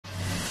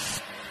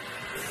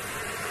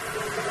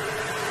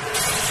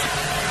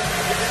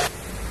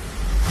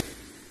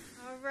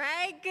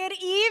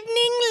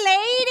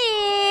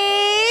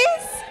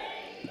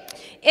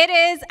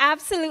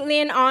absolutely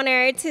an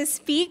honor to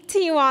speak to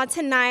you all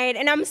tonight,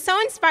 and I'm so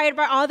inspired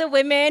by all the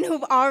women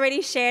who've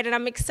already shared, and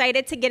I'm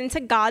excited to get into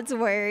God's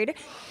Word.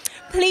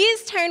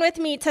 Please turn with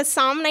me to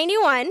Psalm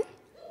 91,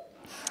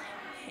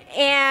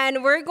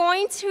 and we're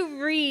going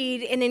to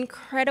read an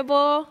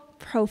incredible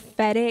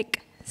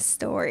prophetic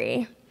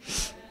story.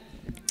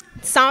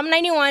 Psalm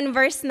 91,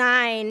 verse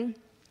 9.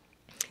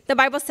 The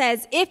Bible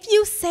says, "If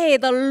you say,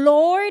 'The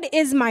Lord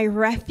is my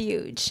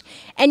refuge,'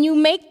 and you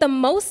make the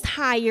Most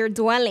High your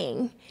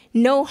dwelling,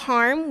 no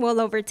harm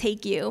will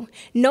overtake you.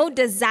 No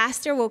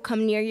disaster will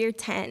come near your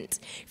tent.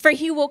 For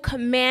he will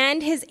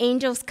command his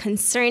angels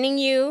concerning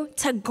you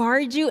to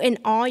guard you in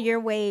all your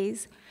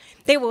ways.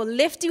 They will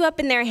lift you up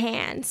in their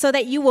hands so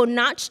that you will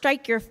not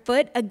strike your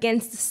foot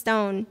against a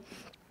stone.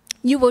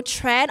 You will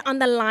tread on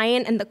the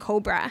lion and the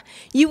cobra.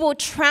 You will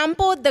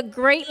trample the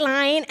great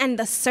lion and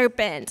the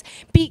serpent.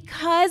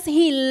 Because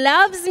he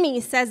loves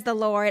me, says the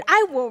Lord,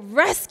 I will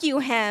rescue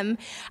him.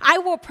 I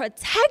will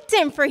protect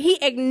him, for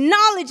he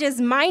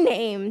acknowledges my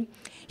name.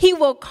 He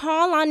will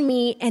call on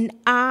me, and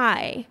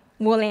I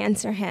will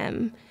answer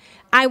him.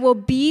 I will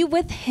be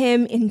with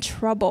him in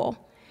trouble.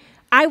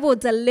 I will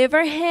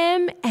deliver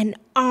him and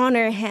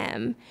honor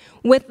him.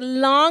 With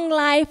long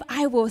life,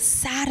 I will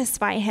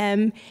satisfy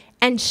him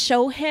and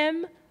show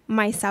him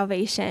my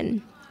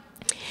salvation."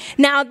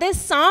 Now,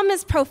 this psalm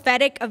is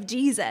prophetic of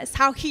Jesus,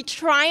 how he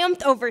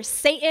triumphed over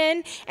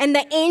Satan and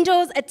the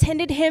angels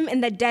attended him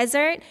in the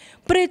desert,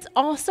 but it's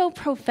also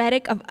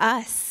prophetic of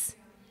us,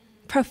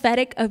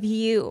 prophetic of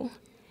you.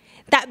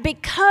 That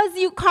because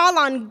you call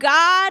on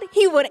God,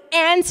 he would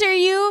answer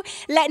you,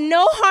 let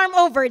no harm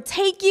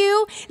overtake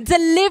you,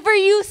 deliver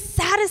you,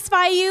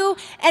 satisfy you,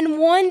 and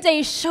one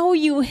day show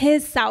you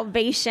his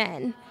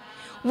salvation.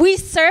 We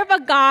serve a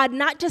God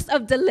not just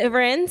of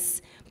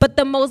deliverance, but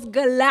the most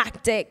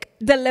galactic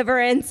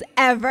deliverance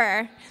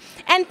ever.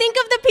 And think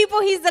of the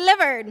people he's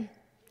delivered.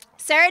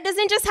 Sarah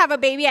doesn't just have a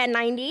baby at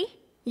 90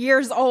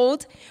 years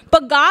old,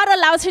 but God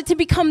allows her to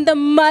become the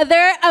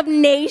mother of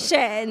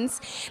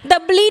nations.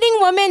 The bleeding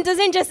woman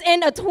doesn't just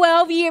end a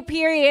 12-year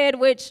period,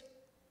 which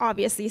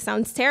obviously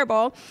sounds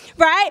terrible,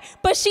 right?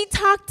 But she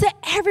talked to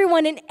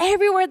everyone, and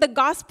everywhere the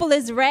gospel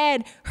is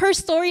read, her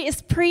story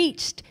is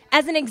preached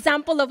as an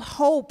example of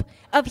hope,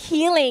 of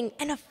healing,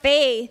 and of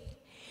faith.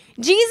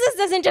 Jesus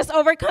doesn't just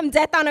overcome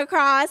death on a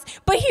cross,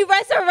 but he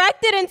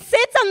resurrected and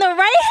sits on the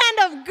right hand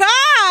of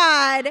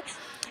God.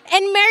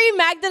 And Mary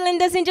Magdalene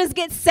doesn't just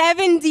get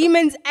 7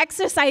 demons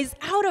exorcised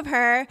out of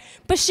her,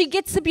 but she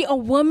gets to be a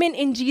woman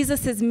in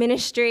Jesus'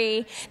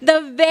 ministry, the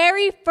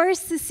very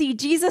first to see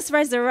Jesus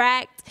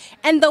resurrect,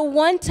 and the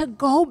one to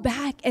go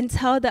back and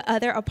tell the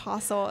other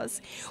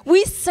apostles.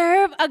 We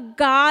serve a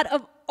God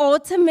of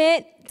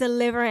ultimate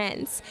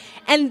deliverance.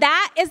 And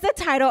that is the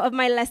title of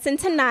my lesson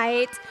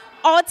tonight,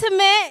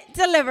 Ultimate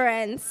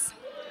Deliverance.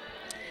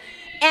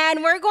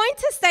 And we're going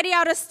to study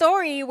out a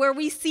story where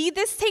we see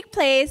this take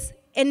place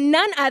in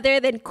none other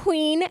than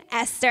Queen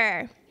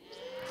Esther.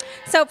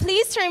 So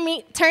please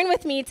turn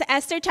with me to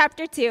Esther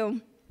chapter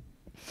 2.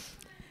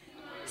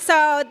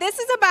 So this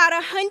is about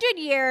 100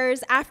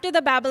 years after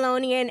the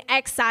Babylonian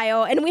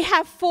exile, and we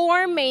have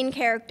 4 main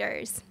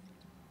characters.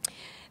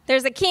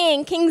 There's a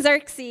king, King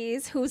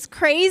Xerxes, who's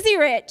crazy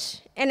rich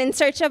and in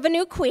search of a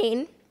new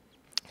queen.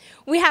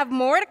 We have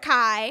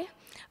Mordecai,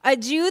 a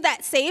Jew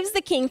that saves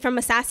the king from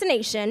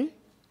assassination.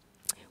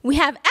 We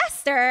have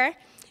Esther,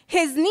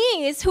 his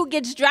niece, who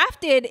gets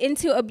drafted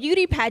into a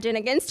beauty pageant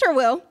against her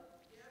will.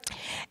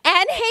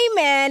 And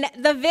Haman,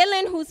 the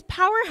villain who's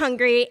power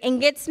hungry and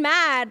gets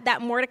mad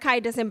that Mordecai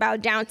doesn't bow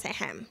down to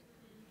him.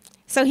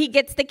 So he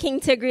gets the king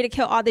to agree to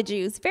kill all the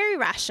Jews. Very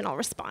rational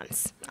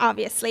response,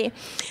 obviously.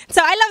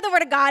 So I love the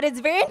Word of God.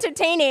 It's very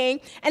entertaining.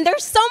 And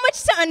there's so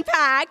much to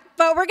unpack,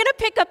 but we're going to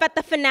pick up at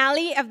the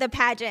finale of the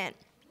pageant.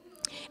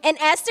 In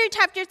Esther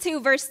chapter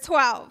 2, verse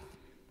 12.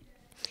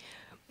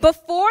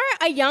 Before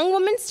a young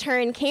woman's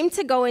turn came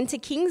to go into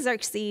King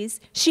Xerxes,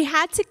 she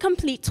had to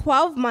complete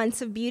 12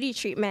 months of beauty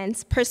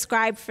treatments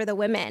prescribed for the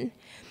women.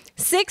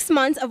 6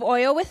 months of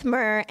oil with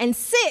myrrh and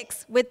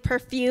 6 with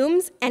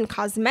perfumes and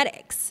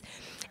cosmetics.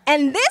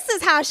 And this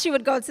is how she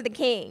would go to the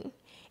king.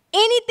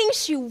 Anything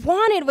she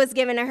wanted was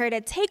given to her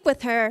to take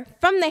with her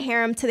from the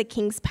harem to the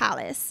king's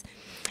palace.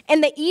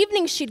 In the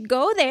evening, she'd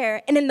go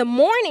there, and in the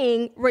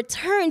morning,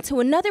 return to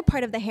another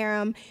part of the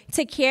harem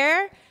to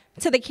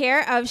the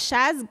care of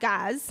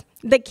Shazgaz,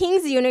 the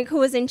king's eunuch who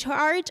was in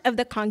charge of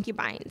the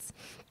concubines.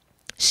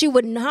 She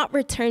would not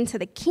return to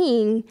the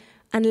king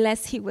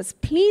unless he was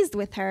pleased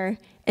with her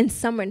and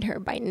summoned her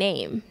by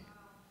name.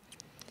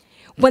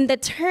 When the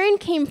turn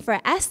came for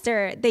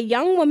Esther, the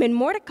young woman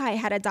Mordecai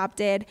had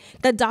adopted,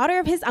 the daughter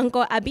of his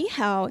uncle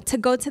Abihail, to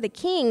go to the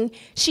king,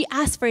 she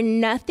asked for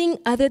nothing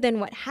other than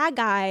what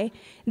Haggai,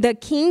 the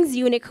king's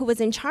eunuch who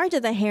was in charge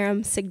of the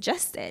harem,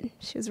 suggested.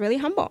 She was really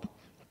humble.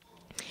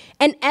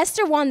 And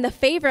Esther won the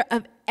favor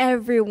of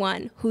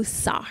everyone who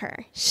saw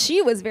her.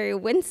 She was very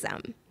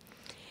winsome.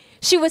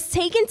 She was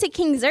taken to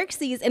King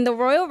Xerxes in the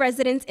royal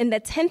residence in the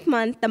 10th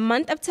month, the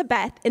month of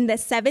Tebeth, in the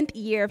 7th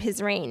year of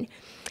his reign.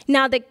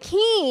 Now the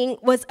king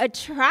was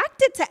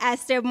attracted to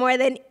Esther more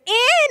than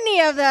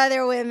any of the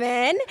other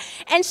women,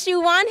 and she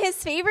won his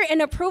favor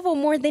and approval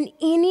more than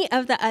any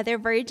of the other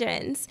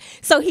virgins.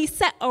 So he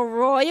set a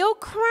royal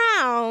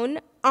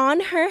crown on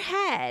her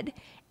head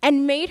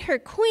and made her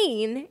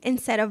queen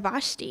instead of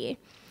Vashti.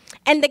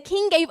 And the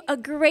king gave a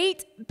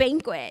great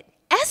banquet,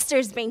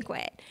 Esther's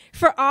banquet,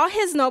 for all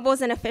his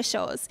nobles and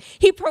officials.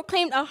 He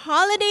proclaimed a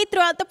holiday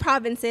throughout the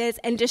provinces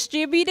and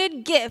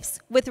distributed gifts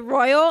with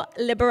royal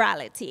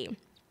liberality.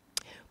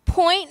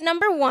 Point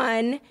number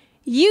 1,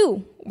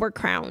 you were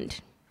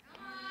crowned.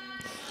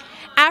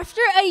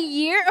 After a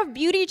year of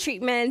beauty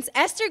treatments,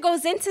 Esther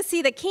goes in to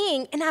see the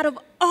king, and out of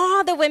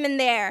all the women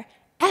there,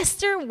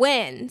 Esther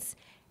wins.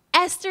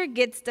 Esther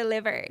gets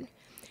delivered.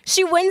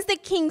 She wins the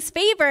king's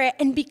favor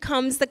and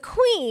becomes the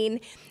queen.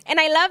 And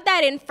I love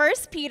that in 1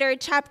 Peter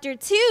chapter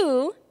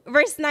 2,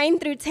 verse 9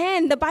 through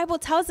 10, the Bible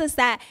tells us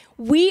that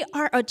we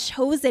are a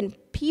chosen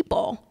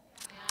people,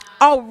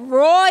 a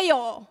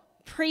royal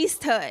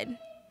priesthood,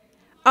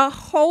 a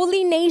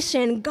holy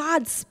nation,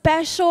 God's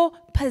special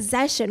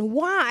possession.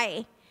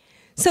 Why?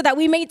 So that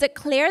we may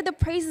declare the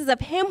praises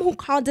of him who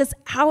called us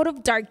out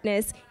of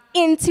darkness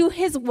into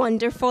his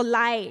wonderful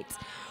light.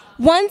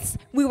 Once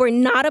we were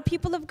not a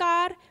people of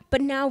God,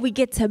 but now we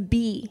get to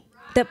be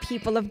the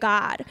people of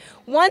God.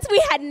 Once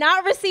we had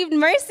not received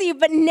mercy,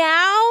 but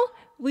now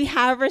we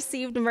have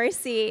received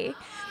mercy.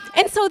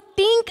 And so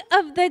think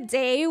of the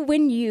day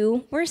when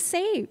you were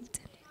saved.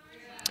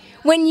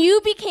 When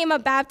you became a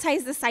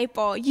baptized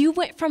disciple, you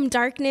went from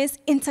darkness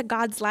into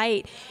God's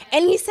light.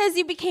 And he says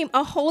you became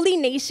a holy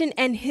nation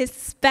and his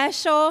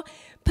special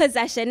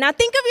possession. Now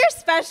think of your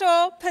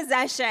special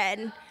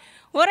possession.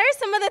 What are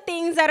some of the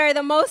things that are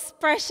the most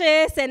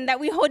precious and that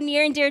we hold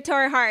near and dear to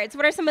our hearts?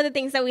 What are some of the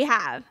things that we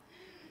have?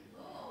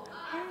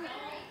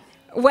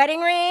 Wedding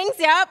rings,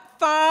 yep.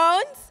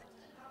 Phones.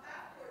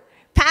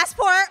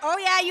 Passport. Oh,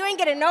 yeah, you ain't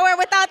getting nowhere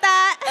without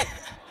that.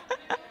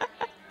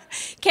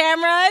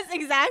 Cameras,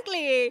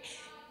 exactly.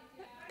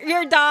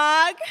 Your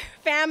dog,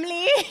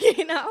 family,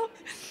 you know.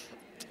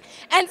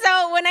 And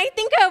so when I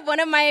think of one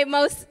of my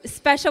most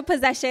special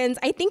possessions,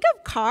 I think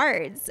of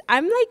cards.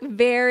 I'm like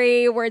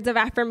very words of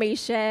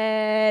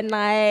affirmation,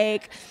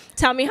 like,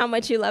 tell me how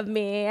much you love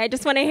me. I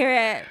just want to hear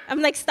it.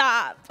 I'm like,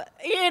 stop,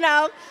 you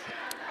know.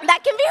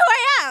 That can be who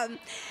I am.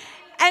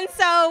 And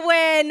so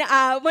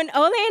when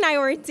Ole and I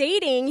were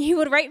dating, he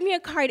would write me a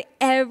card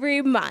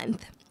every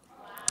month.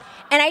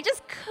 And I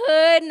just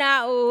could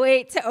not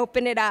wait to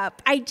open it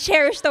up. I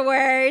cherished the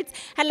words,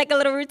 had like a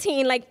little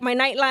routine, like my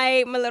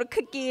nightlight, my little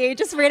cookie,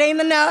 just reading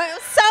the note. It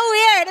was so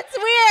weird. It's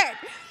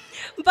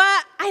weird.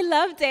 But I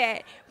loved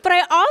it. But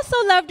I also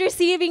loved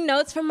receiving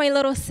notes from my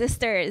little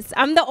sisters.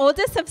 I'm the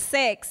oldest of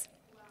 6.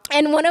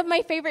 And one of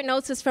my favorite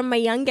notes was from my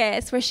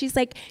youngest, where she's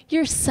like,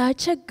 "You're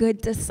such a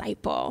good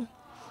disciple."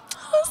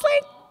 I was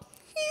like,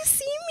 you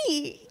see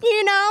me,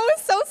 you know,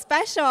 it's so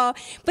special.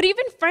 But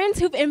even friends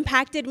who've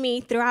impacted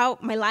me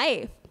throughout my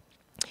life,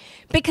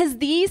 because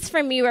these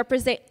for me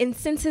represent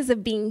instances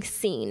of being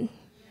seen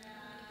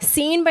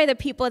by the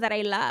people that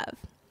I love.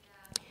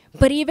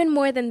 But even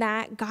more than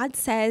that, God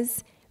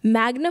says,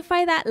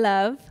 magnify that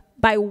love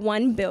by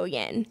 1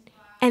 billion.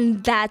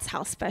 And that's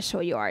how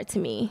special you are to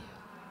me.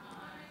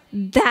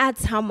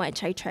 That's how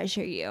much I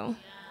treasure you.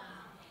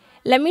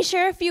 Let me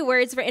share a few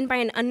words written by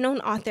an unknown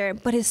author,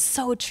 but it's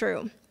so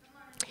true.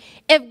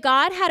 If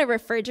God had a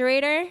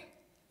refrigerator,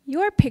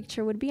 your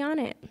picture would be on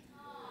it.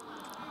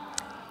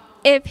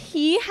 If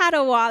he had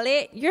a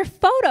wallet, your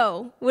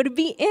photo would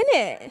be in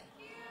it.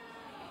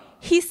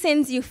 He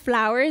sends you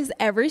flowers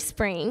every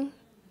spring.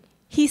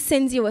 He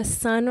sends you a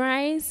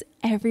sunrise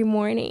every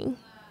morning.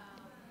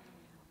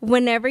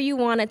 Whenever you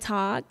want to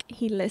talk,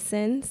 he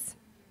listens.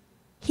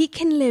 He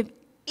can live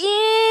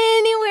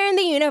anywhere in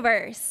the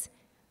universe,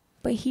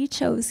 but he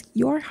chose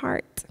your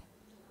heart.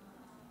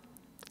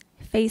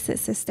 Face it,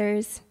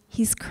 sisters.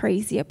 He's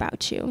crazy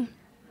about you.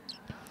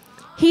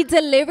 He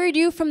delivered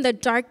you from the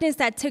darkness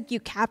that took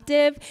you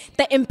captive,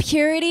 the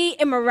impurity,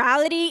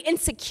 immorality,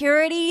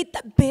 insecurity,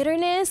 the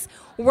bitterness,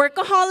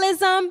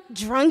 workaholism,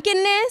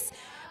 drunkenness,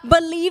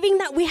 believing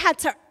that we had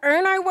to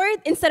earn our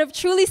worth instead of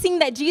truly seeing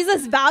that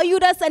Jesus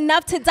valued us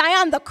enough to die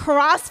on the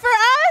cross for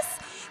us.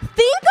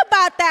 Think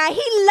about that.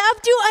 He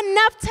loved you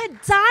enough to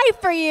die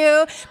for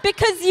you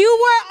because you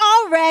were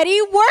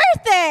already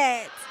worth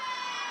it.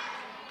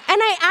 And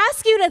I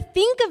ask you to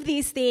think of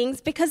these things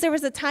because there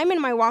was a time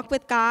in my walk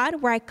with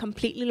God where I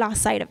completely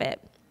lost sight of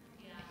it.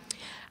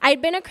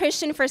 I'd been a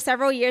Christian for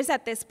several years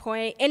at this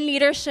point, in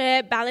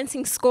leadership,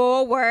 balancing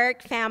school,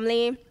 work,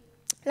 family,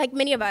 like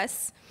many of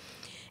us.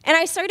 And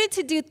I started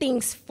to do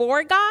things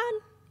for God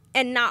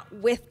and not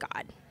with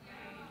God.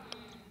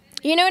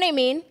 You know what I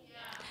mean?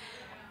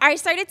 I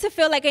started to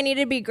feel like I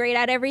needed to be great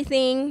at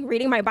everything,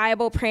 reading my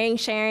Bible, praying,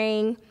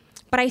 sharing,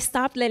 but I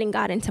stopped letting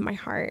God into my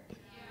heart.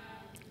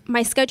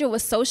 My schedule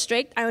was so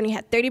strict, I only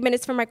had 30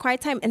 minutes for my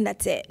quiet time, and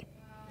that's it.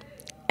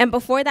 And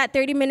before that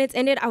 30 minutes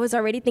ended, I was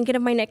already thinking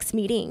of my next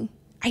meeting.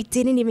 I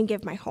didn't even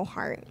give my whole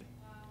heart.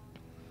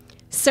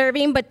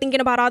 Serving, but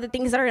thinking about all the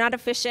things that are not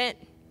efficient.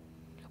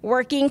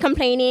 Working,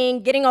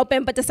 complaining, getting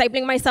open, but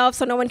discipling myself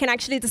so no one can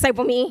actually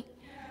disciple me.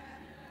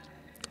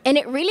 And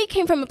it really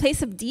came from a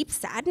place of deep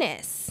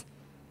sadness.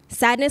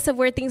 Sadness of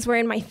where things were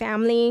in my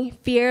family,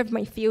 fear of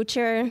my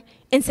future,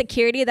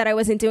 insecurity that I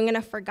wasn't doing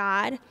enough for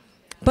God,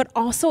 but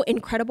also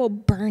incredible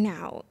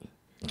burnout.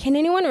 Can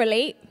anyone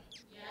relate?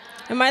 Yeah.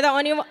 Am I the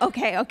only one?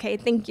 Okay,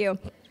 thank you.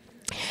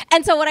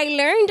 And so what I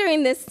learned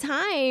during this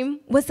time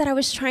was that I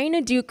was trying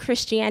to do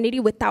Christianity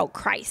without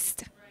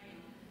Christ.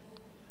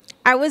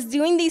 I was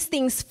doing these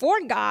things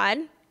for God,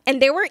 and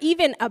they were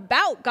even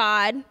about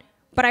God,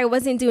 but I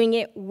wasn't doing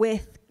it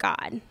with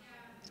God.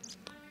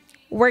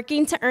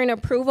 Working to earn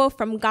approval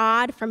from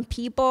God, from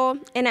people,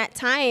 and at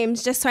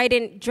times, just so I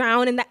didn't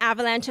drown in the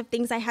avalanche of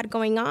things I had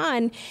going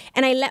on.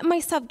 And I let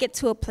myself get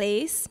to a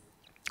place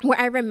where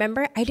I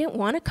remember I didn't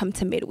want to come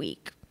to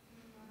midweek.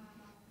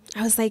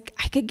 I was like,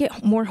 I could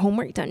get more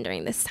homework done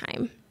during this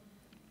time.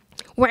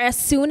 Where as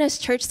soon as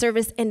church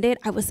service ended,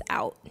 I was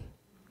out.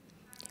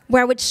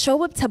 Where I would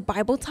show up to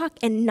Bible talk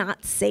and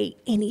not say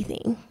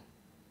anything.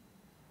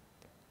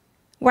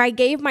 Where I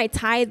gave my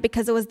tithe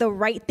because it was the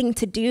right thing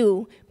to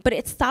do, but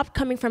it stopped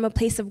coming from a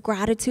place of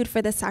gratitude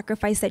for the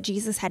sacrifice that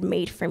Jesus had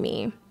made for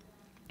me.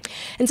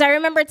 And so I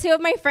remember two of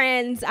my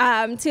friends,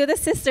 two of the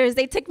sisters,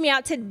 they took me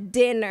out to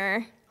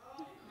dinner,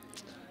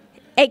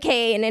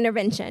 AKA an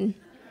intervention.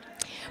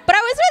 But I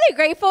was really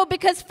grateful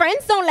because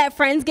friends don't let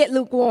friends get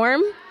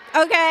lukewarm,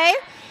 okay?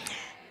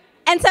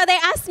 And so they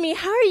asked me,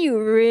 how are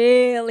you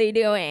really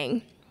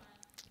doing?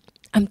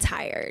 I'm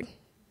tired.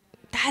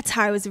 That's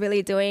how I was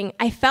really doing.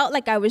 I felt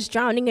like I was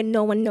drowning and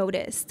no one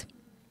noticed.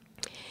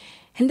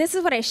 And this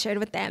is what I shared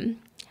with them.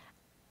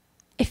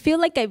 I feel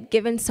like I've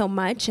given so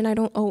much and I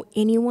don't owe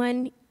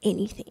anyone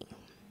anything.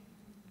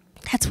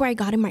 That's where I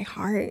got in my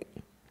heart.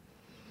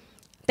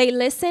 They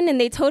listened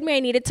and they told me I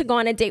needed to go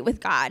on a date with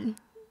God.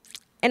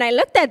 And I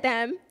looked at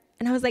them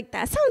and I was like,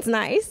 that sounds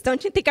nice.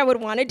 Don't you think I would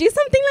want to do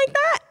something like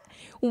that?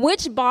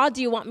 Which ball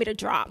do you want me to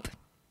drop?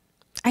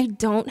 I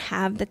don't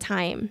have the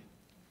time.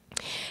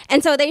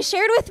 And so they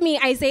shared with me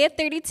Isaiah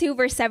 32,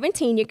 verse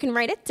 17. You can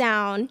write it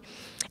down.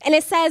 And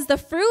it says, the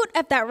fruit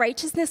of that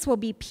righteousness will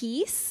be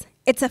peace.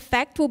 Its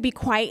effect will be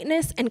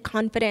quietness and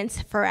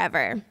confidence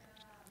forever.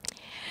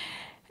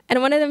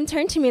 And one of them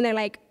turned to me and they're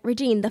like,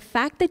 Regine, the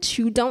fact that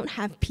you don't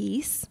have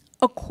peace,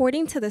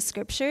 according to the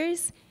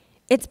scriptures,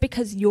 it's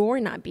because you're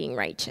not being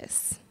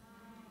righteous.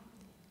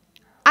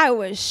 I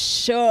was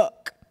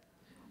shook.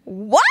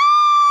 What?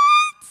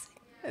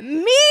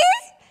 Me?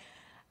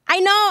 I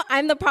know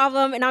I'm the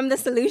problem and I'm the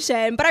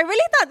solution, but I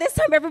really thought this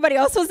time everybody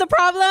else was the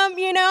problem,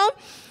 you know?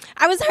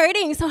 I was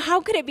hurting, so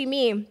how could it be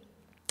me?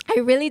 I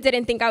really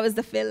didn't think I was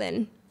the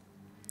villain.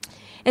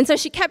 And so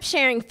she kept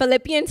sharing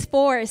Philippians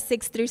 4,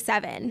 6 through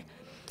 7.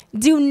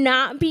 Do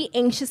not be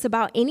anxious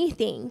about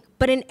anything,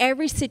 but in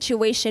every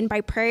situation, by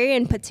prayer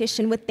and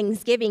petition with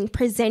thanksgiving,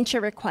 present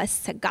your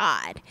requests to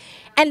God.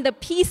 And the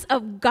peace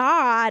of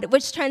God,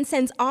 which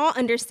transcends all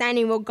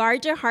understanding, will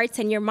guard your hearts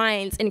and your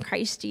minds in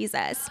Christ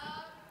Jesus.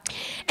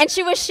 And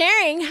she was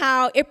sharing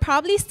how it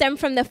probably stemmed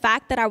from the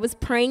fact that I was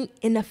praying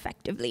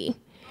ineffectively,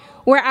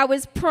 where I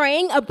was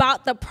praying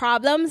about the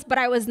problems, but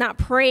I was not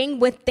praying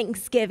with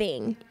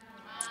thanksgiving.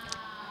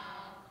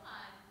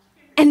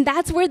 And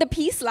that's where the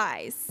peace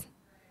lies.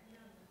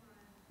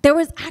 There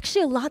was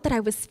actually a lot that I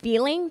was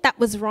feeling that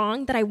was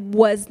wrong that I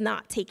was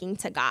not taking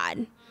to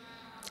God.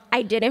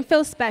 I didn't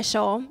feel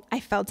special. I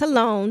felt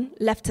alone,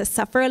 left to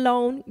suffer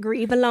alone,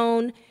 grieve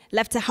alone,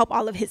 left to help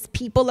all of his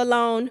people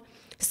alone.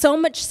 So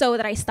much so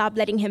that I stopped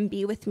letting him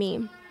be with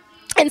me.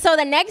 And so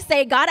the next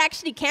day, God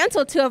actually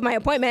canceled 2 of my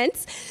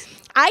appointments.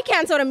 I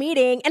canceled a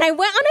meeting, and I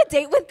went on a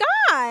date with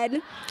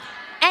God.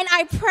 And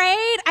I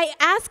prayed, I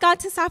asked God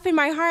to soften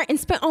my heart and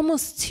spent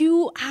almost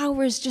 2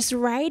 hours just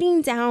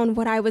writing down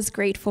what I was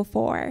grateful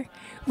for,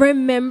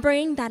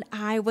 remembering that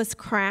I was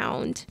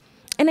crowned.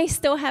 And I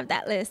still have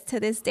that list to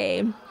this day.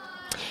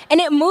 And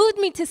it moved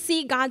me to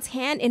see God's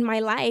hand in my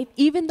life,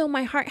 even though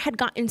my heart had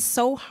gotten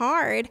so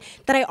hard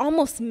that I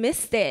almost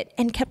missed it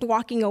and kept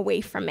walking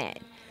away from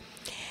it.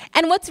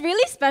 And what's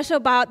really special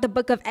about the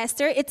book of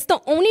Esther, it's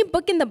the only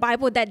book in the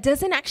Bible that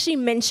doesn't actually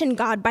mention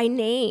God by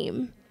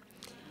name.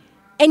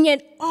 And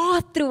yet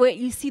all through it,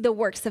 you see the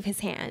works of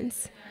his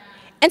hands.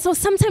 And so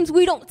sometimes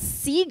we don't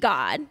see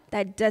God.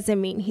 That doesn't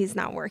mean he's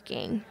not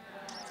working.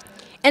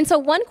 And so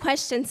one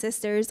question,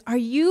 sisters, are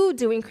you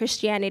doing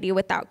Christianity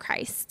without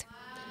Christ?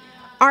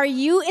 Are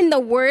you in the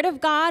word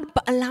of God,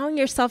 but allowing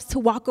yourselves to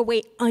walk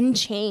away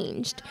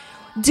unchanged?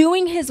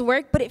 Doing his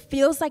work, but it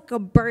feels like a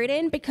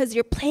burden because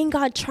you're playing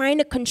God, trying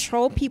to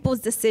control people's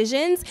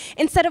decisions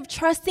instead of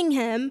trusting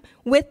him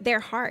with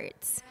their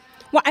hearts.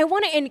 Well, I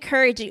want to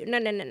encourage you.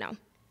 No.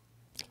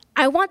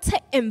 I want to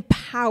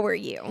empower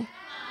you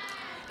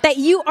that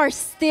you are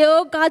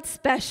still God's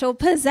special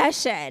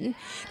possession,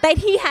 that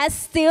he has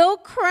still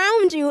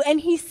crowned you and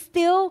he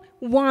still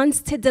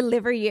wants to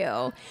deliver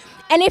you.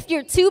 And if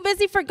you're too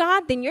busy for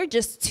God, then you're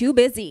just too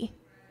busy.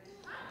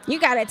 You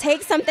got to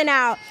take something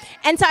out.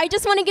 And so I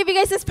just want to give you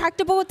guys this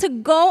practical to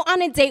go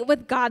on a date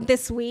with God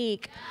this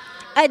week.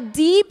 A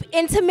deep,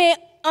 intimate,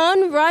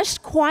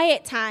 unrushed,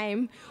 quiet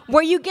time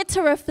where you get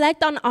to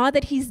reflect on all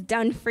that he's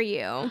done for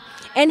you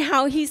and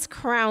how he's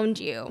crowned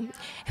you.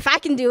 If I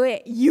can do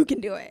it, you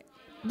can do it.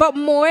 But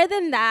more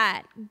than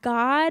that,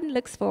 God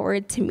looks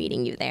forward to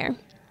meeting you there.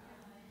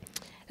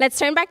 Let's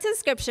turn back to the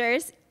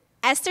scriptures.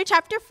 Esther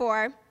chapter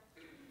 4,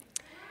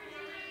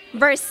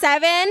 verse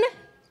 7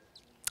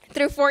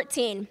 through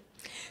 14.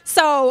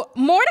 So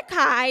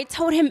Mordecai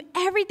told him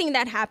everything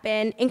that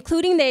happened,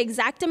 including the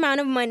exact amount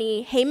of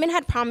money Haman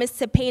had promised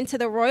to pay into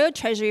the royal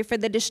treasury for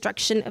the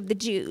destruction of the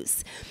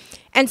Jews.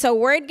 And so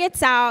word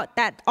gets out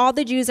that all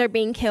the Jews are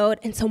being killed,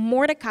 and so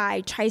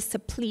Mordecai tries to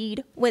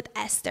plead with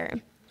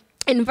Esther.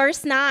 In verse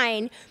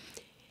 10,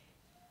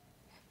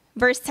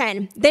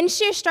 then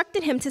she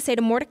instructed him to say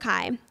to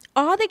Mordecai,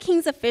 all the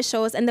king's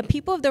officials and the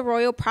people of the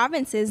royal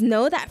provinces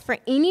know that for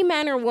any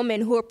man or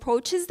woman who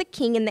approaches the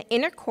king in the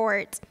inner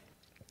court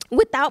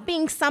without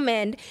being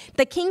summoned,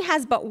 the king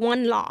has but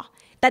one law,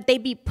 that they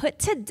be put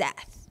to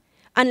death,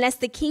 unless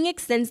the king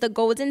extends the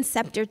golden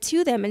scepter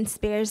to them and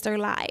spares their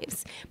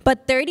lives.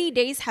 But 30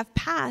 days have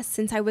passed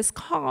since I was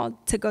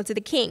called to go to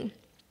the king.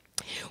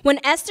 When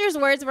Esther's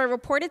words were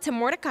reported to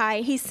Mordecai,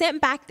 he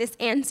sent back this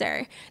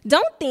answer.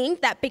 Don't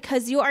think that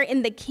because you are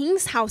in the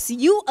king's house,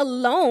 you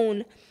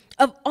alone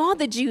of all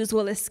the Jews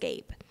will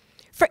escape.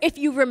 For if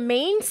you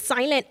remain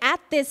silent at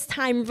this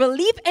time,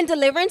 relief and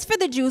deliverance for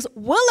the Jews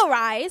will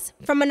arise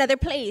from another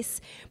place,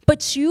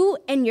 but you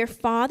and your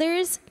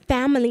father's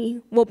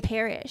family will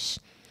perish.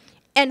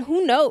 And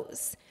who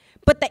knows,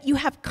 but that you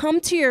have come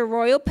to your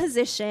royal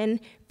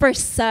position for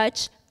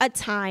such a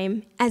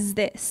time as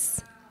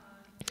this.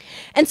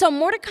 And so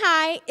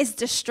Mordecai is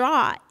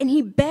distraught, and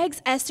he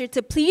begs Esther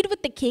to plead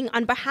with the king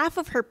on behalf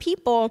of her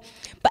people.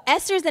 But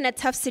Esther's in a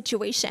tough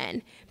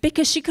situation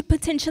because she could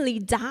potentially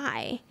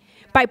die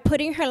by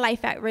putting her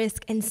life at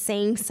risk and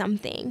saying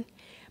something.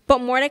 But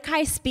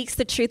Mordecai speaks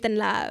the truth in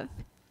love.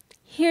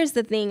 Here's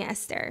the thing,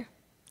 Esther.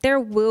 There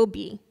will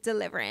be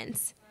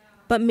deliverance,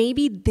 but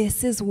maybe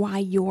this is why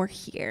you're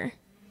here.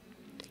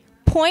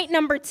 Point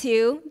number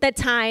 2, the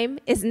time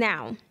is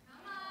now.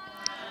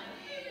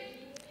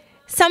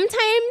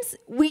 Sometimes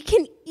we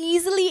can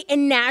easily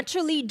and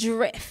naturally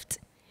drift.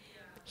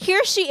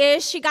 Here she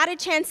is. She got a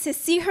chance to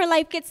see her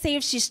life get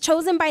saved. She's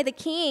chosen by the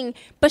king,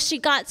 but she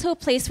got to a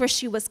place where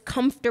she was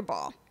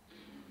comfortable,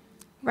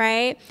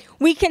 right?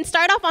 We can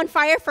start off on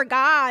fire for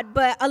God,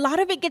 but a lot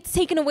of it gets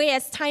taken away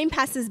as time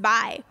passes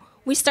by.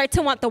 We start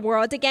to want the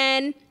world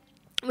again.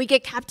 We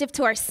get captive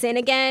to our sin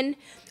again,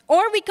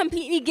 or we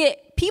completely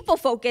get people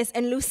focused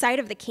and lose sight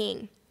of the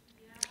king.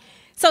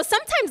 So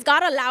sometimes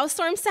God allows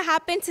storms to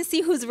happen to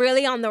see who's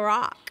really on the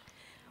rock.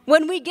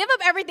 When we give up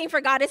everything for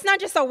God, it's not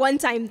just a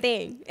one-time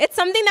thing. It's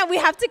something that we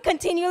have to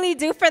continually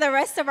do for the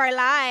rest of our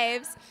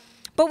lives.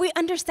 But we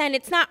understand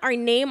it's not our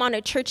name on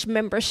a church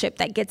membership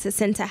that gets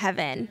us into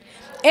heaven.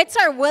 It's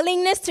our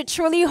willingness to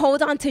truly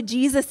hold on to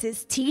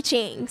Jesus'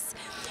 teachings.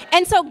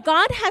 And so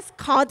God has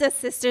called us,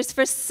 sisters,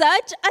 for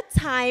such a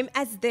time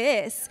as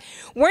this.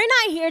 We're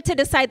not here to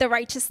decide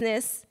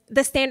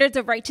the standards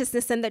of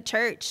righteousness in the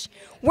church.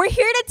 We're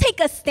here to take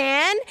a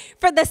stand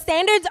for the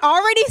standards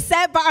already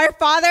set by our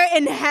Father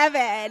in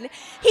heaven.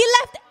 He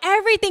left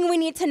everything we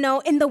need to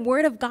know in the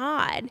Word of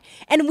God.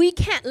 And we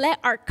can't let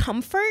our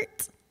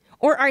comfort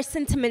or our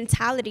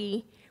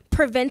sentimentality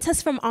prevent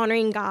us from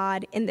honoring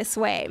God in this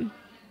way.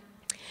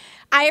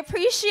 I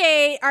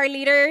appreciate our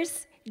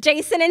leaders,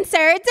 Jason and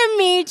Sarah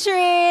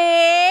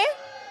Dimitri.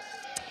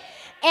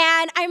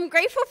 And I'm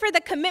grateful for the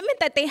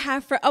commitment that they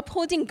have for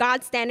upholding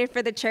God's standard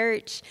for the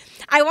church.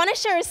 I want to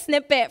share a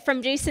snippet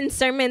from Jason's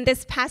sermon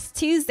this past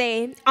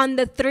Tuesday on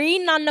the 3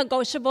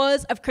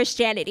 non-negotiables of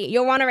Christianity.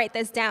 You'll want to write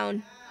this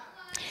down.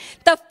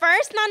 The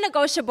first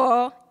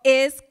non-negotiable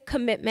is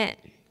commitment.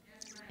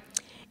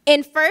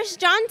 In 1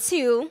 John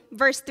 2,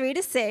 verse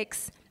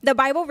 3-6, the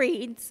Bible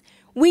reads,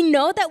 "We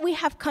know that we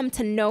have come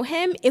to know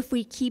him if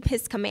we keep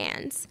his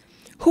commands.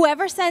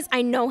 Whoever says,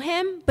 'I know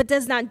him,' but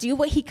does not do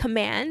what he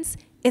commands,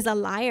 is a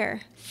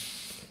liar,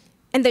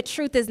 and the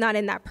truth is not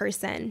in that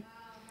person.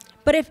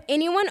 But if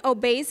anyone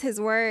obeys his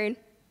word,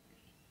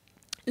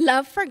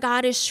 love for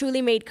God is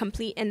truly made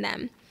complete in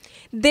them.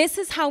 This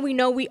is how we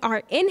know we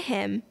are in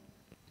him.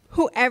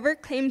 Whoever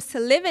claims to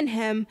live in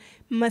him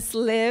must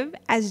live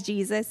as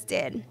Jesus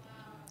did."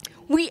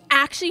 We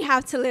actually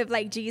have to live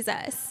like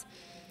Jesus.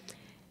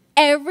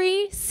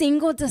 Every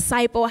single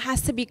disciple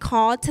has to be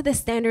called to the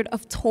standard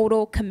of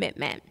total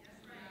commitment.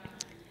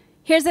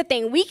 Here's the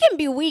thing. We can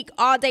be weak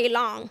all day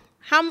long.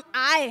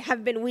 I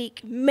have been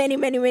weak many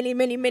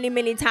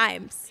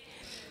times.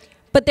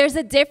 But there's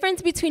a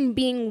difference between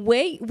being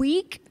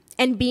weak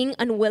and being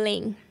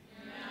unwilling.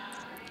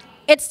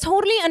 It's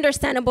totally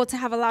understandable to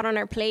have a lot on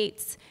our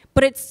plates,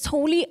 but it's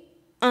totally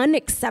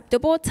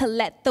unacceptable to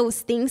let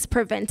those things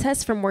prevent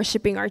us from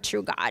worshiping our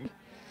true God.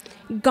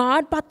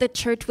 God bought the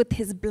church with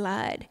his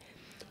blood.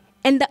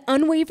 And the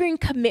unwavering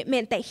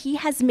commitment that he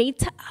has made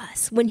to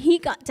us when he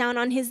got down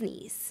on his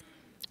knees,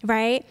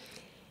 right?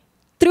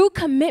 Through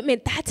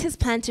commitment, that's his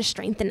plan to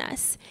strengthen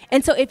us.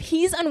 And so if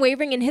he's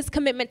unwavering in his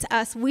commitment to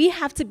us, we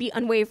have to be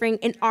unwavering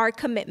in our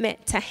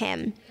commitment to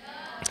him.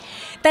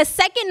 The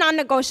second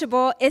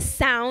non-negotiable is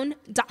sound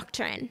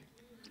doctrine.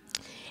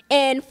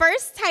 In 1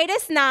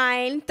 Titus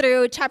 9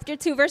 through chapter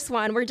 2, verse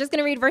 1, we're just going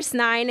to read verse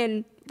 9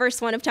 and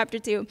verse 1 of chapter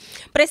 2.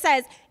 But it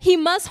says, he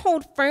must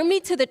hold firmly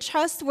to the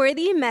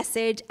trustworthy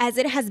message as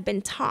it has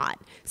been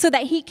taught, so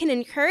that he can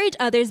encourage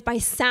others by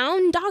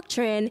sound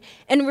doctrine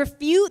and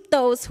refute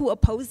those who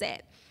oppose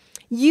it.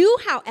 You,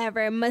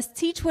 however, must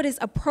teach what is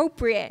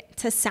appropriate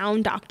to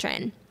sound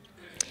doctrine.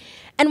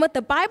 And what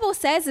the Bible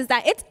says is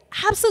that it's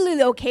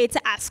absolutely okay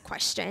to ask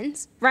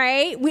questions,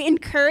 right? We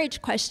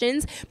encourage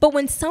questions. But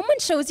when someone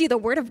shows you the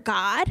word of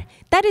God,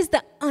 that is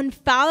the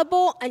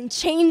infallible,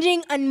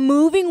 unchanging,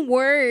 unmoving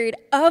word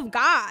of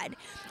God.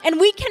 And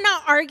we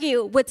cannot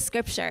argue with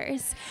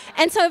scriptures.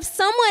 And so if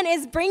someone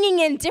is bringing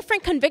in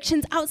different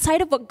convictions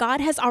outside of what God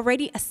has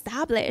already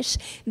established,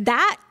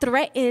 that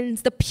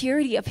threatens the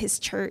purity of his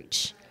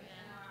church.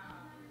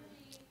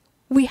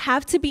 We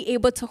have to be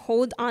able to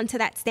hold on to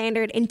that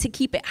standard and to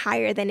keep it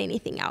higher than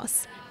anything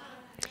else.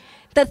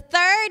 The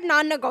third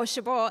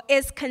non-negotiable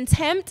is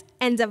contempt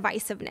and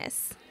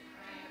divisiveness.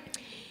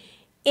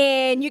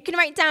 And you can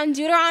write down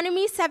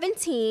Deuteronomy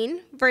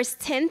 17, verse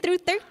 10 through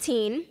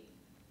 13,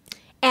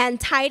 and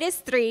Titus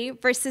 3,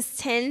 verses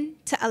 10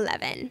 to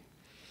 11.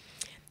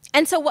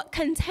 And so what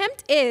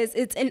contempt is,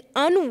 it's an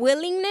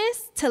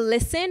unwillingness to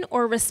listen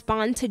or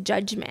respond to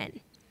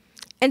judgment.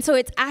 And so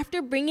it's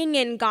after bringing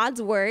in God's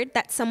word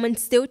that someone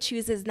still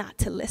chooses not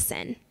to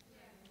listen.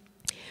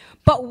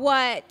 But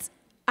what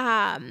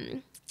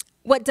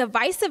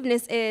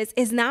divisiveness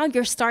is now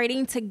you're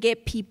starting to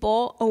get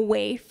people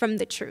away from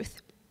the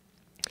truth.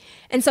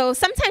 And so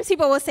sometimes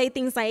people will say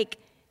things like,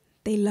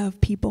 they love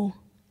people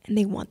and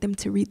they want them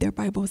to read their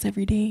Bibles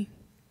every day.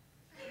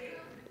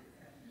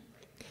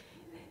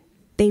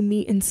 They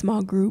meet in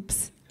small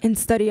groups and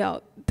study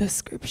out the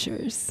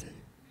scriptures.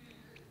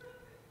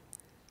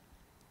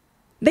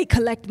 They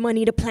collect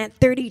money to plant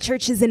 30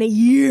 churches in a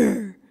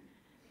year.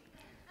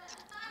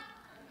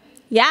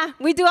 Yeah,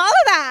 we do all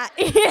of that,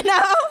 you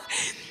know?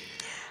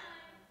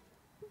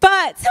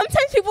 But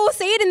sometimes people will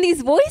say it in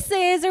these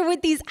voices or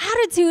with these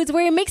attitudes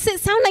where it makes it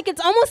sound like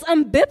it's almost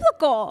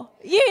unbiblical,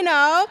 you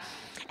know?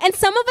 And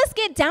some of us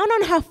get down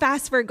on how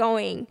fast we're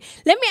going.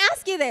 Let me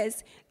ask you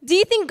this. Do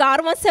you think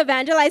God wants to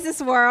evangelize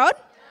this world?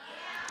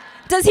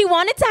 Does he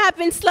want it to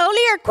happen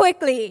slowly or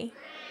quickly?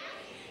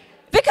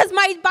 Because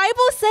my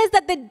Bible says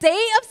that the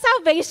day of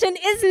salvation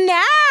is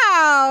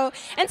now.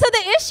 And so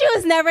the issue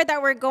is never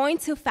that we're going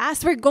too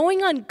fast. We're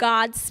going on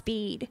God's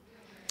speed.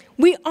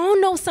 We all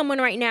know someone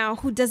right now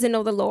who doesn't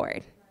know the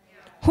Lord,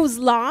 who's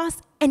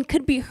lost and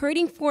could be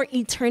hurting for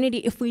eternity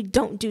if we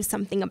don't do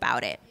something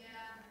about it.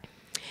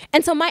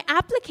 And so my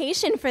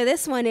application for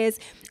this one is,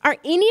 are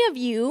any of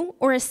you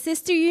or a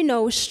sister you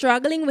know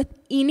struggling with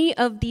any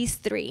of these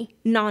three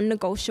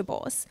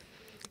non-negotiables?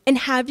 And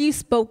have you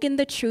spoken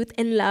the truth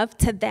in love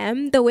to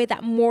them the way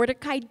that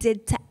Mordecai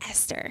did to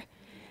Esther,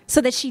 so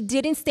that she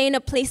didn't stay in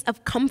a place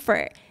of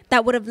comfort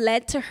that would have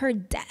led to her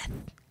death?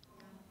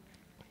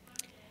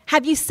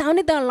 Have you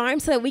sounded the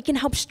alarm so that we can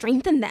help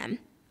strengthen them?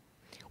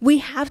 We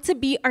have to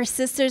be our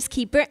sister's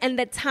keeper, and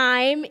the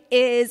time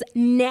is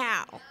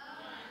now.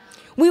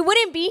 We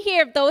wouldn't be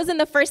here if those in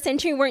the first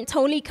century weren't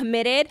totally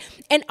committed,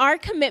 and our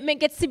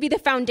commitment gets to be the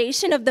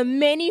foundation of the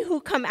many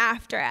who come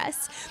after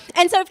us.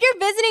 And so if you're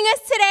visiting us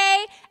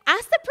today,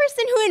 ask the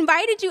person who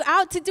invited you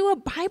out to do a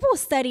Bible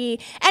study.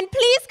 And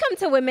please come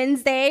to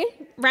Women's Day,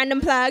 random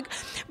plug.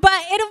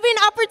 But it'll be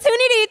an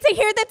opportunity to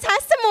hear the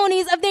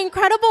testimonies of the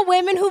incredible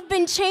women who've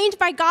been changed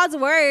by God's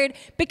word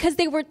because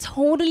they were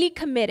totally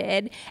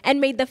committed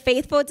and made the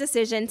faithful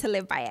decision to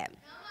live by it.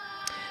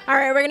 All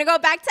right, we're going to go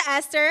back to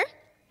Esther.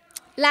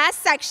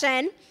 Last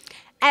section,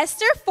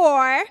 Esther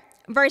 4,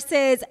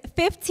 verses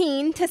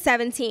 15 to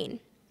 17.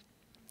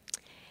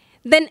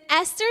 Then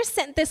Esther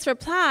sent this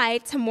reply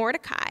to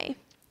Mordecai.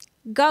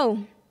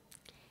 Go,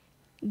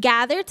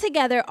 gather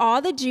together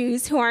all the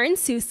Jews who are in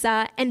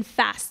Susa and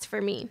fast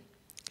for me.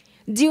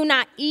 Do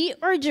not eat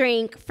or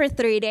drink for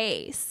 3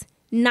 days,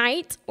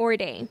 night or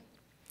day.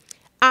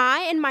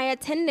 I and my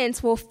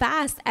attendants will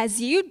fast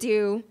as you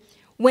do.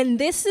 When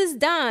this is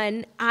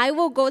done, I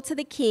will go to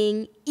the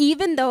king,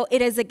 even though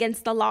it is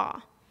against the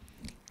law.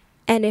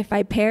 And if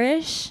I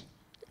perish,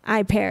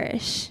 I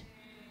perish.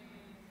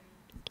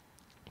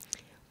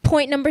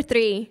 Point number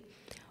 3,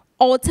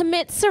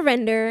 ultimate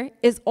surrender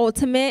is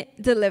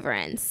ultimate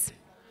deliverance.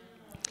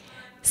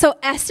 So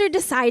Esther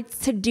decides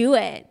to do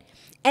it.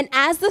 And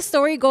as the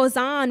story goes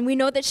on, we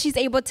know that she's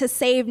able to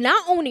save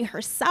not only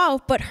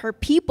herself, but her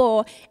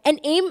people. And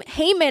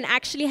Haman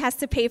actually has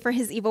to pay for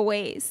his evil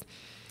ways.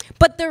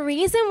 But the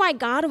reason why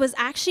God was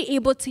actually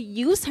able to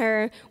use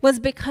her was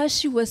because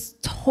she was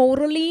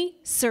totally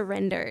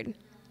surrendered.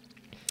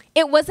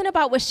 It wasn't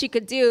about what she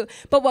could do,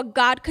 but what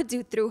God could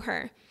do through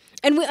her.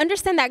 And we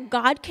understand that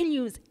God can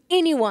use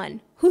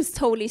anyone who's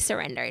totally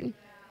surrendered.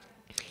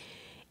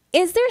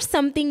 Is there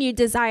something you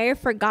desire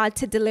for God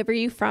to deliver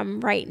you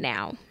from right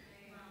now?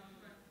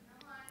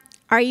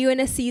 Are you in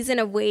a season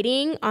of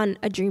waiting on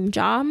a dream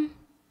job?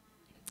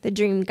 The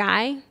dream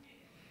guy?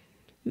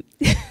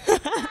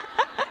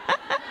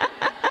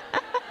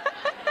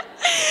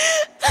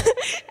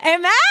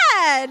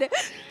 Amen.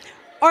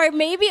 Or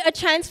maybe a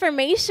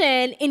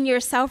transformation in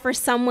yourself or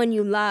someone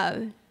you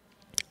love.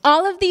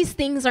 All of these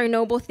things are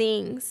noble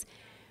things.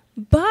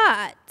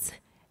 But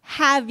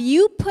have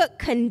you put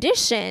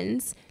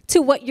conditions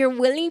to what you're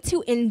willing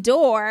to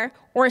endure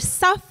or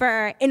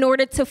suffer in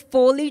order to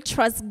fully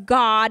trust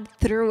God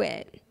through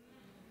it?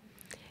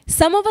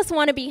 Some of us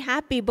want to be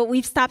happy, but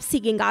we've stopped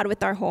seeking God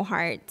with our whole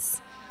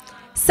hearts.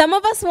 Some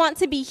of us want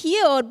to be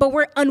healed, but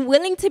we're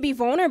unwilling to be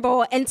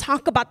vulnerable and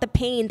talk about the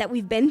pain that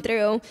we've been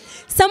through.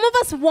 Some of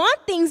us want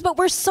things, but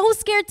we're so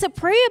scared to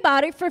pray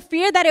about it for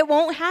fear that it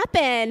won't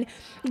happen.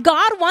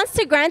 God wants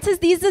to grant us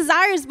these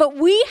desires, but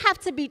we have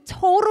to be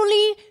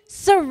totally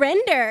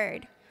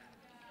surrendered.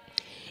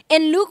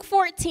 In Luke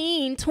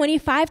 14,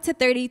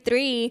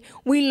 25-33,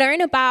 we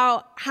learn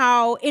about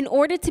how in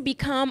order to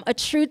become a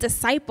true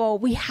disciple,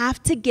 we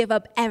have to give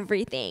up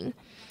everything.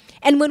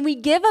 And when we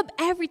give up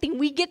everything,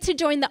 we get to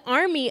join the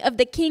army of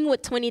the king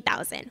with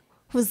 20,000,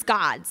 who's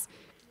God's.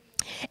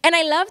 And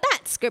I love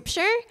that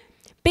scripture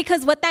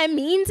because what that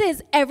means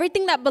is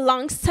everything that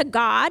belongs to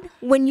God,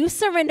 when you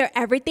surrender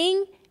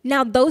everything,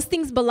 now those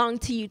things belong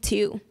to you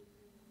too.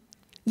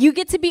 You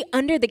get to be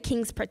under the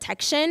king's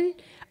protection,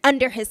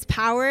 under his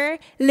power,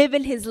 live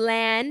in his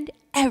land,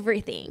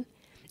 everything.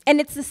 And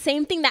it's the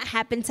same thing that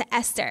happened to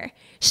Esther.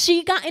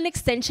 She got an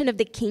extension of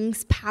the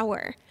king's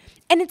power.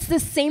 And it's the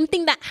same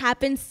thing that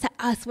happens to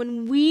us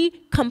when we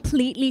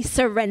completely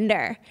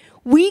surrender.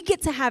 We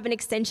get to have an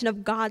extension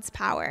of God's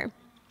power.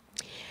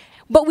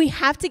 But we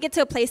have to get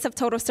to a place of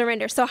total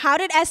surrender. So how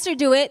did Esther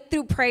do it?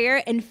 Through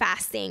prayer and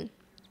fasting.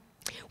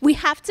 We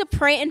have to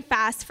pray and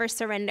fast for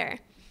surrender.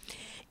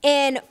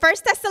 In 1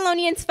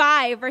 Thessalonians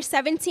 5, verse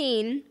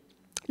 17,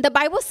 the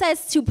Bible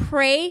says to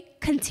pray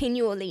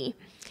continually.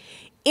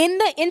 In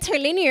the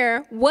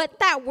interlinear, what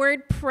that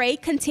word pray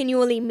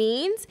continually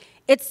means,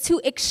 it's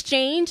to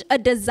exchange a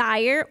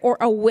desire or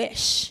a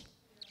wish.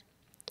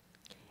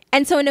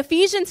 And so in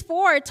Ephesians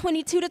 4,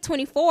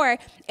 22-24,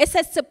 it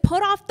says to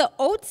put off the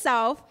old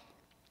self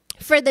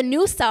for the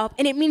new self,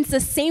 and it means the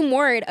same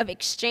word of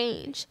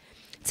exchange,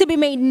 to be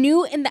made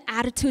new in the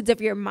attitudes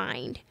of your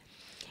mind.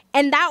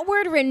 And that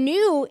word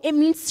renew, it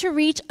means to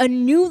reach a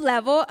new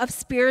level of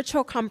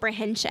spiritual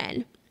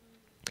comprehension,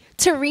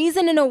 to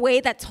reason in a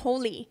way that's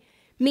holy,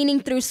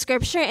 meaning through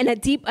scripture and a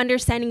deep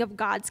understanding of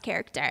God's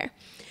character.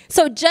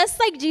 So just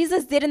like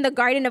Jesus did in the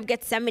Garden of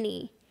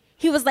Gethsemane,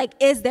 he was like,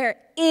 is there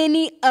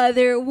any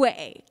other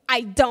way? I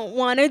don't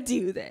want to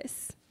do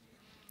this.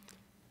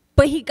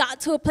 But he got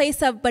to a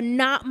place of, but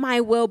not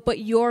my will, but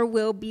your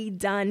will be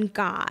done,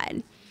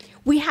 God.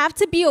 We have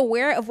to be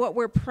aware of what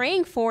we're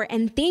praying for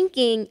and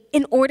thinking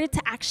in order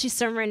to actually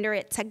surrender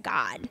it to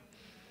God.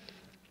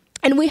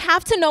 And we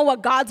have to know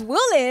what God's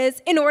will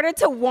is in order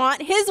to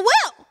want his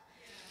will.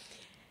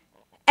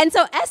 And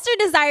so Esther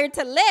desired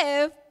to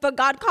live, but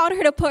God called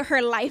her to put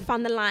her life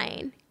on the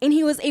line. And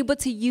he was able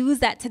to use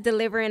that to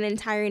deliver an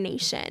entire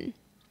nation.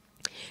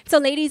 So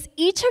ladies,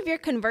 each of your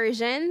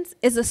conversions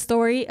is a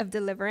story of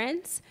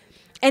deliverance.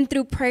 And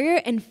through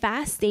prayer and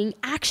fasting,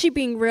 actually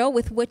being real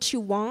with what you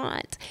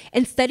want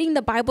and studying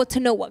the Bible to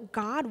know what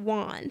God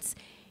wants,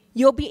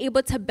 you'll be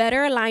able to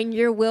better align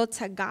your will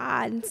to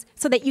God's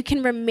so that you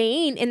can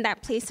remain in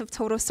that place of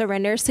total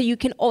surrender so you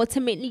can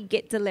ultimately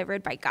get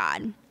delivered by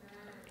God.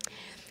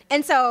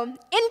 And so,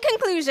 in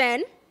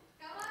conclusion,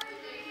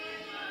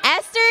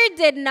 Esther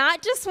did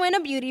not just win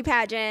a beauty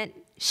pageant.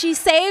 She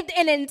saved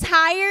an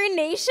entire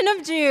nation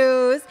of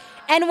Jews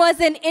and was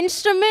an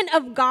instrument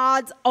of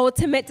God's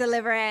ultimate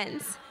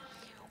deliverance.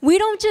 We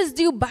don't just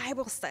do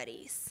Bible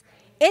studies.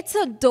 It's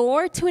a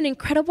door to an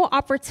incredible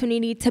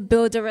opportunity to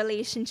build a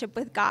relationship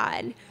with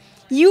God.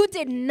 You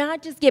did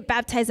not just get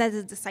baptized as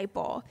a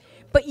disciple,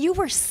 but you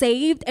were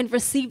saved and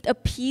received a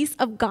piece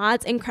of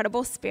God's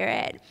incredible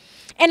spirit.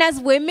 And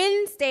as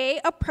Women's Day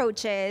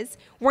approaches,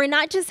 we're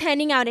not just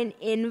handing out an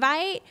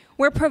invite,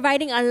 we're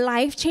providing a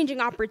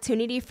life-changing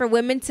opportunity for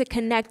women to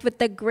connect with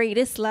the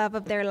greatest love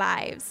of their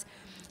lives.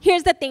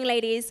 Here's the thing,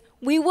 ladies.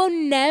 We will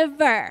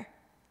never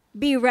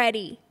be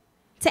ready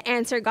to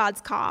answer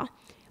God's call,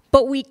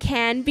 but we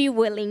can be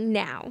willing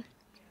now.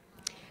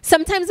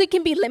 Sometimes we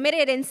can be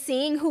limited in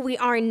seeing who we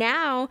are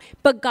now,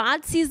 but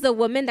God sees the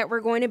woman that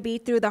we're going to be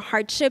through the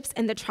hardships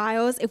and the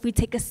trials if we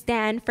take a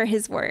stand for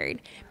his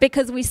word,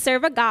 because we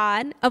serve a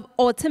God of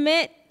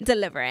ultimate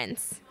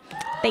deliverance.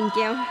 Thank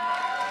you.